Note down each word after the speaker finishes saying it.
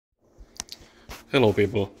Hello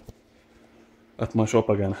people, at my shop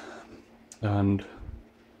again, and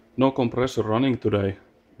no compressor running today,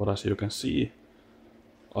 but as you can see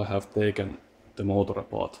I have taken the motor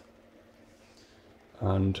apart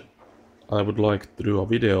and I would like to do a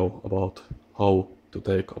video about how to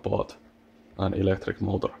take apart an electric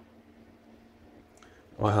motor.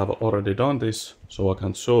 I have already done this, so I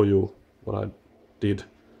can show you what I did,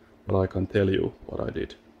 but I can tell you what I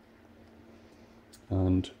did.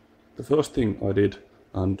 And the first thing I did,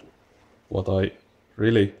 and what I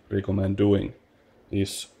really recommend doing,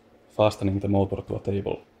 is fastening the motor to a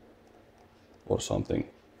table or something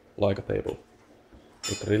like a table.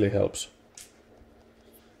 It really helps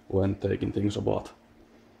when taking things apart.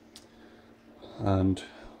 And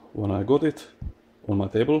when I got it on my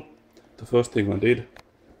table, the first thing I did,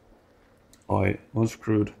 I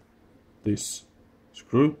unscrewed this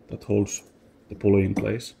screw that holds the pulley in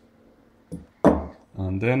place.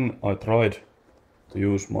 And then I tried to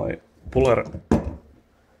use my puller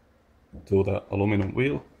to the aluminum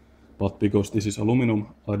wheel, but because this is aluminum,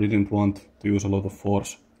 I didn't want to use a lot of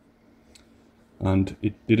force. And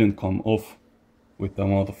it didn't come off with the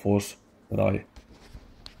amount of force that I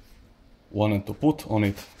wanted to put on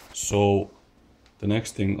it. So the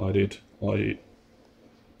next thing I did, I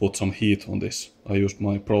put some heat on this. I used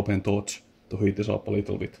my propane torch to heat this up a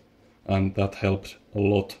little bit, and that helped a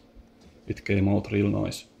lot. It came out real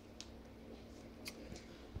nice.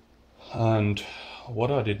 And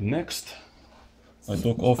what I did next, I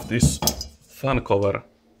took off this fan cover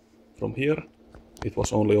from here. It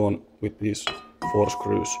was only on with these 4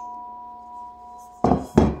 screws.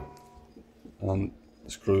 And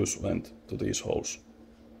the screws went to these holes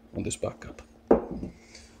on this back cap.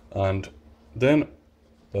 And then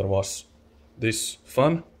there was this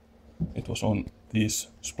fan. It was on these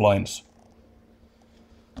splines.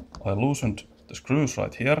 I loosened the screws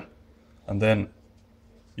right here, and then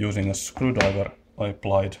using a screwdriver I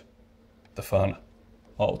applied the fan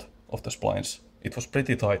out of the splines. It was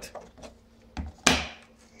pretty tight.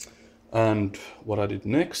 And what I did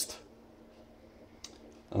next,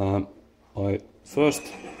 I first,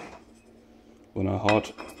 when I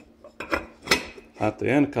had the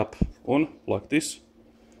end cap on like this,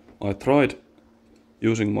 I tried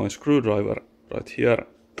using my screwdriver right here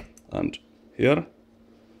and here,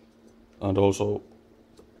 and also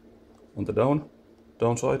on the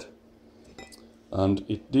downside, and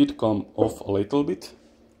it did come off a little bit,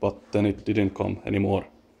 but then it didn't come anymore.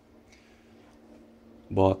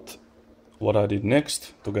 But what I did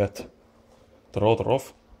next to get the rotor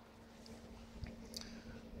off,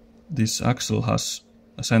 this axle has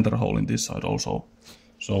a center hole in this side also,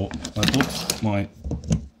 so I put my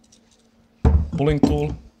pulling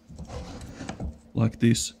tool like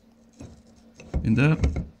this in there,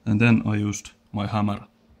 and then I used my hammer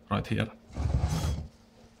right here,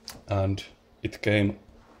 and it came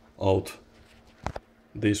out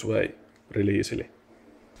this way really easily.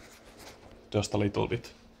 Just a little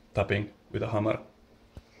bit tapping with a hammer.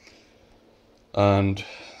 And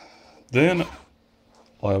then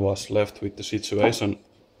I was left with the situation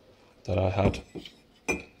that I had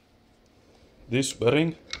this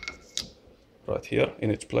bearing right here in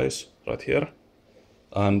its place, right here,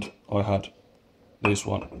 and I had this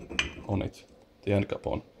one on it, the end cap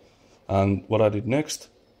on. And what I did next,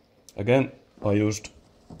 again, I used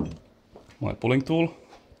my pulling tool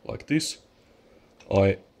like this.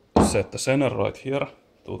 I set the center right here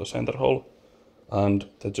to the center hole and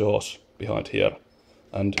the jaws behind here,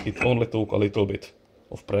 and it only took a little bit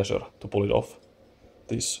of pressure to pull it off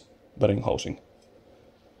this bearing housing.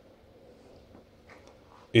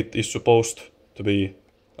 It is supposed to be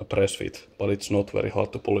a press fit, but it's not very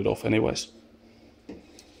hard to pull it off anyways.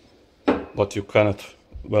 But you cannot,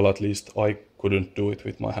 well, at least I couldn't do it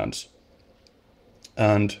with my hands.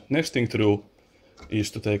 And next thing to do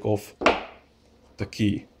is to take off the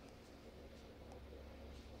key,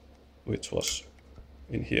 which was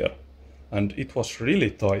in here, and it was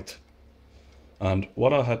really tight. And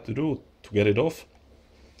what I had to do to get it off,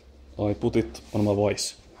 I put it on my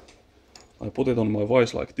vise. I put it on my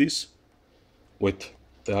vise like this, with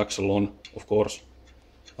the axle on, of course,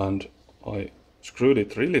 and I screwed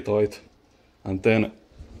it really tight, and then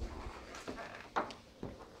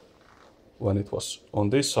when it was on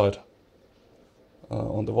this side,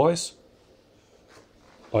 on the vise,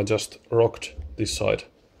 I just rocked this side,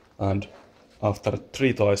 and after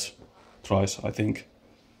 3 tries, I think,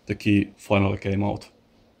 the key finally came out.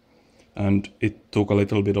 And it took a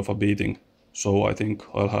little bit of a beating, so I think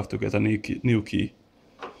I'll have to get a new key.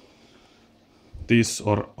 These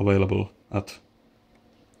are available at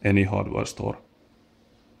any hardware store.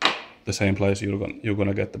 The same place you're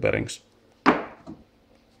gonna get the bearings.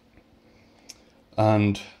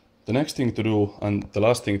 And the next thing to do, and the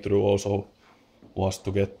last thing to do also, was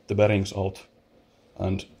to get the bearings out.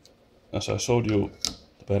 And as I showed you,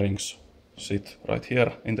 the bearings sit right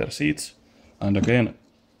here in their seats. And again,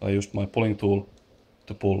 I used my pulling tool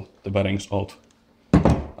to pull the bearings out.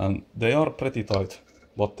 And they are pretty tight,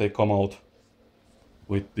 but they come out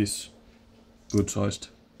with this good-sized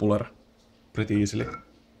puller pretty easily.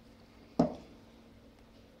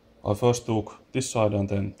 I first took this side and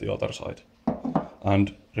then the other side.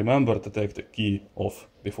 And remember to take the key off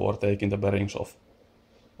before taking the bearings off.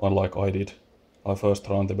 Unlike I did, I first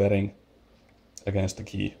ran the bearing against the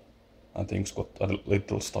key and things got a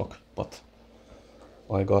little stuck, but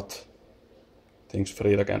I got things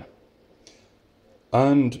freed again.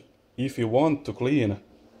 And if you want to clean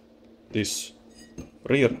this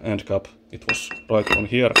rear end cap, it was right on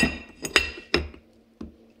here.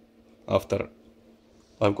 After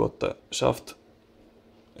I've got the shaft,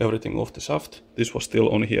 everything off the shaft, this was still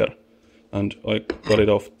on here, and I got it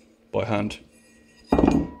off by hand.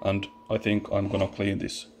 And I think I'm gonna clean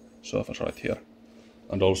this surface right here,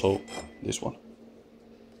 and also this one.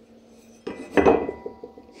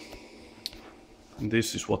 And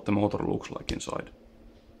this is what the motor looks like inside.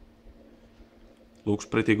 Looks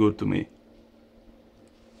pretty good to me.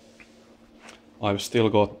 I've still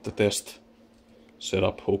got the test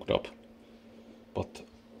setup hooked up, but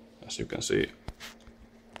as you can see,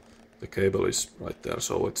 the cable is right there,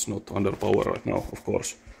 so it's not under power right now, of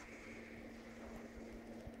course.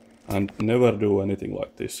 And never do anything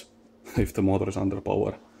like this if the motor is under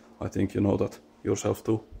power. I think you know that yourself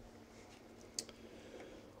too.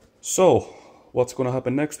 So, what's gonna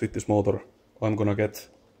happen next with this motor? I'm gonna get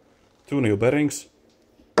 2 new bearings.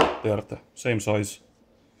 They are the same size,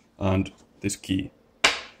 and this key.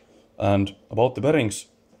 And about the bearings,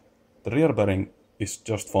 the rear bearing is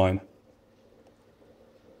just fine.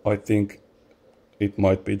 I think it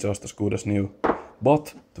might be just as good as new,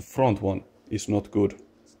 but the front one is not good.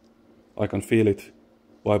 I can feel it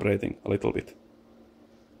vibrating a little bit.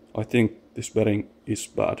 I think this bearing is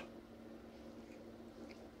bad.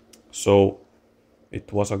 So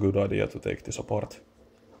it was a good idea to take this apart.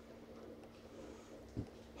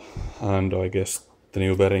 And I guess the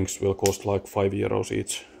new bearings will cost like €5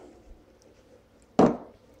 each.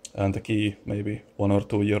 And the key maybe €1 or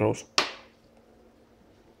 €2.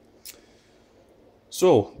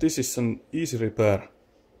 So this is an easy repair,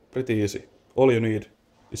 pretty easy. All you need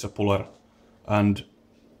is a puller, and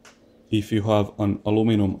if you have an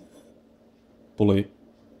aluminum pulley,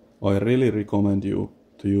 I really recommend you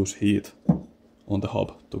to use heat on the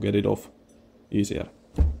hub to get it off easier,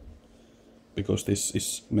 because this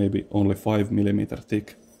is maybe only 5 mm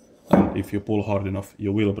thick, and if you pull hard enough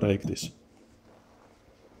you will break this.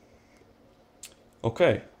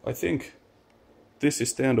 Okay, I think this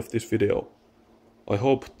is the end of this video. I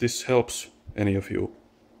hope this helps any of you.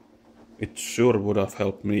 It sure would have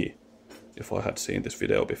helped me if I had seen this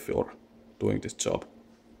video before doing this job.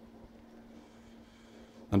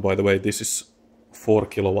 And by the way, this is 4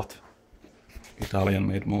 kilowatt Italian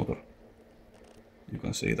made motor. You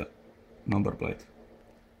can see the number plate.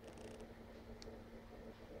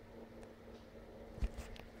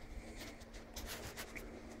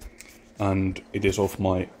 And it is of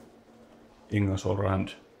my Ingersoll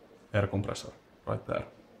Rand air compressor right there.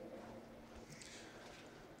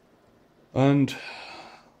 And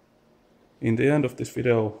in the end of this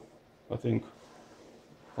video, I think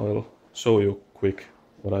I'll show you quick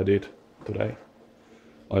what I did today.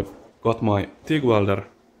 I've got my TIG welder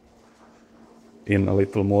in a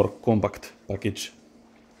little more compact package.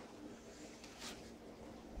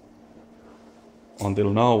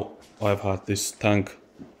 Until now I've had this tank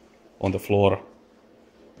on the floor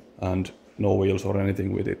and no wheels or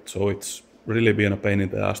anything with it, so it's really been a pain in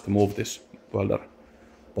the ass to move this welder,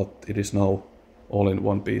 but it is now all in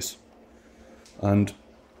one piece. And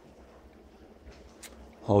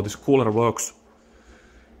how this cooler works,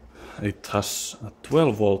 it has a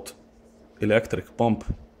 12 volt electric pump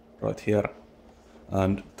right here,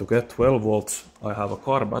 and to get 12 volts I have a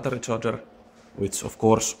car battery charger, which of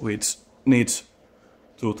course needs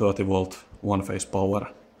 230 volt one phase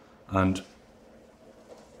power, and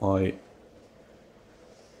I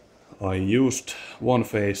used one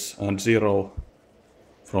phase and 0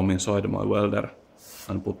 from inside my welder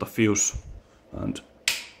and put a fuse and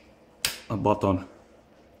a button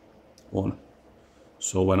on.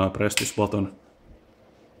 So when I press this button,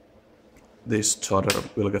 this charger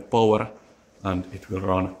will get power and it will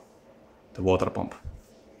run the water pump.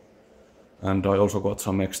 And I also got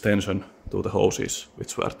some extension to the hoses,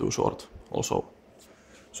 which were too short also.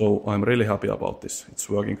 So I'm really happy about this. It's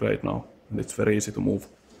working great now and it's very easy to move.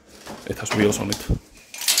 it has wheels on it.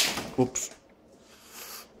 Oops.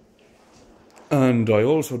 And I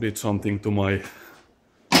also did something to my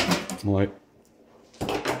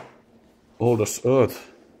oldest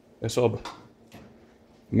earth ESOB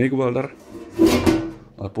MIG welder.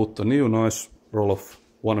 I put a new nice roll of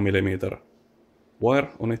 1mm wire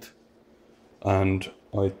on it, and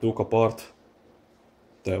I took apart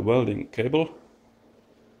the welding cable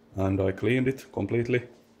and I cleaned it completely,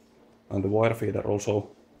 and the wire feeder also.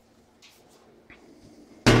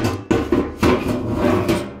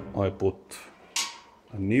 And I put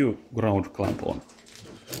a new ground clamp on.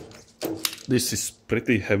 This is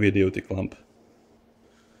pretty heavy duty clamp.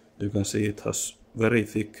 You can see it has very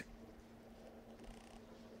thick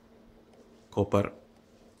copper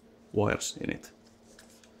wires in it.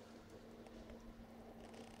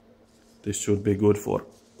 This should be good for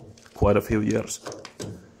quite a few years.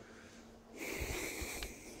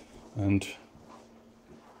 And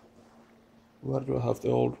where do I have the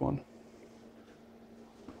old one?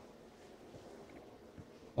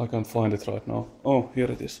 I can't find it right now. Oh,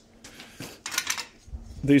 here it is.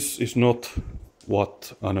 This is not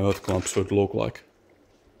what an earth clamp should look like.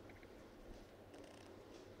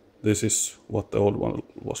 This is what the old one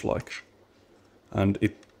was like. And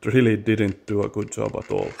it really didn't do a good job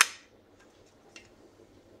at all.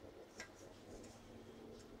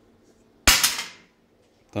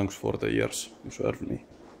 Thanks for the years you served me.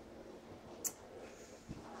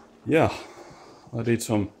 Yeah, I did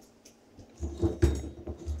some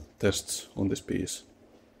tests on this piece.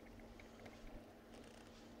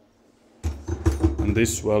 And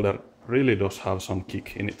this welder really does have some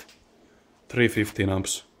kick in it. 315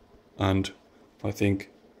 amps, and I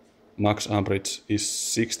think max amperage is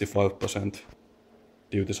 65%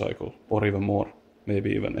 duty cycle, or even more,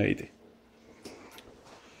 maybe even 80.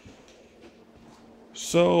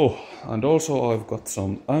 So, and also I've got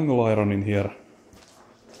some angle iron in here.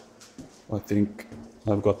 I think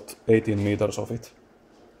I've got 18 meters of it.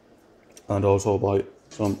 And also by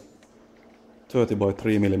some 30 by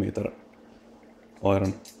 3 millimeter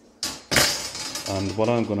iron. And what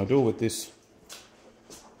I'm gonna do with this,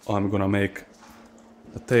 I'm gonna make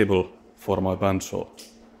a table for my bandsaw,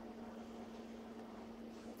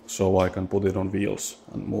 so I can put it on wheels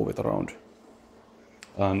and move it around.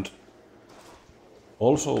 And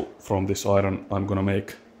also from this iron I'm gonna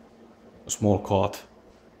make a small cart,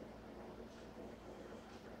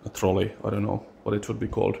 a trolley, I don't know what it should be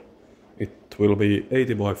called. It will be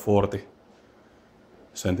 80 by 40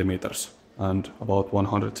 centimeters and about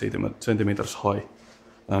 100 centimeters high,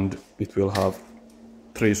 and it will have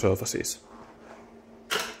 3 surfaces.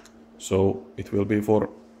 So it will be for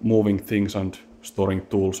moving things and storing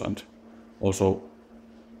tools, and also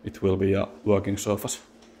it will be a working surface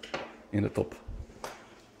in the top.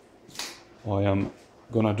 I am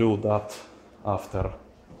gonna do that after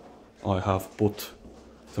I have put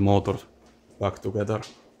the motor back together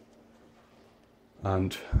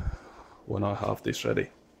and when I have this ready.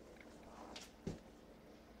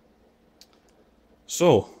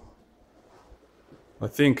 So I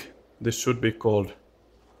think this should be called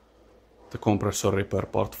the compressor repair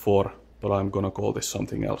part 4, but I'm gonna call this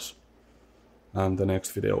something else. And the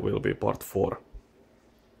next video will be part 4.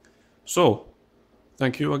 So,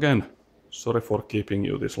 thank you again. Sorry for keeping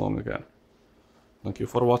you this long again. Thank you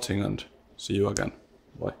for watching and see you again.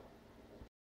 Bye.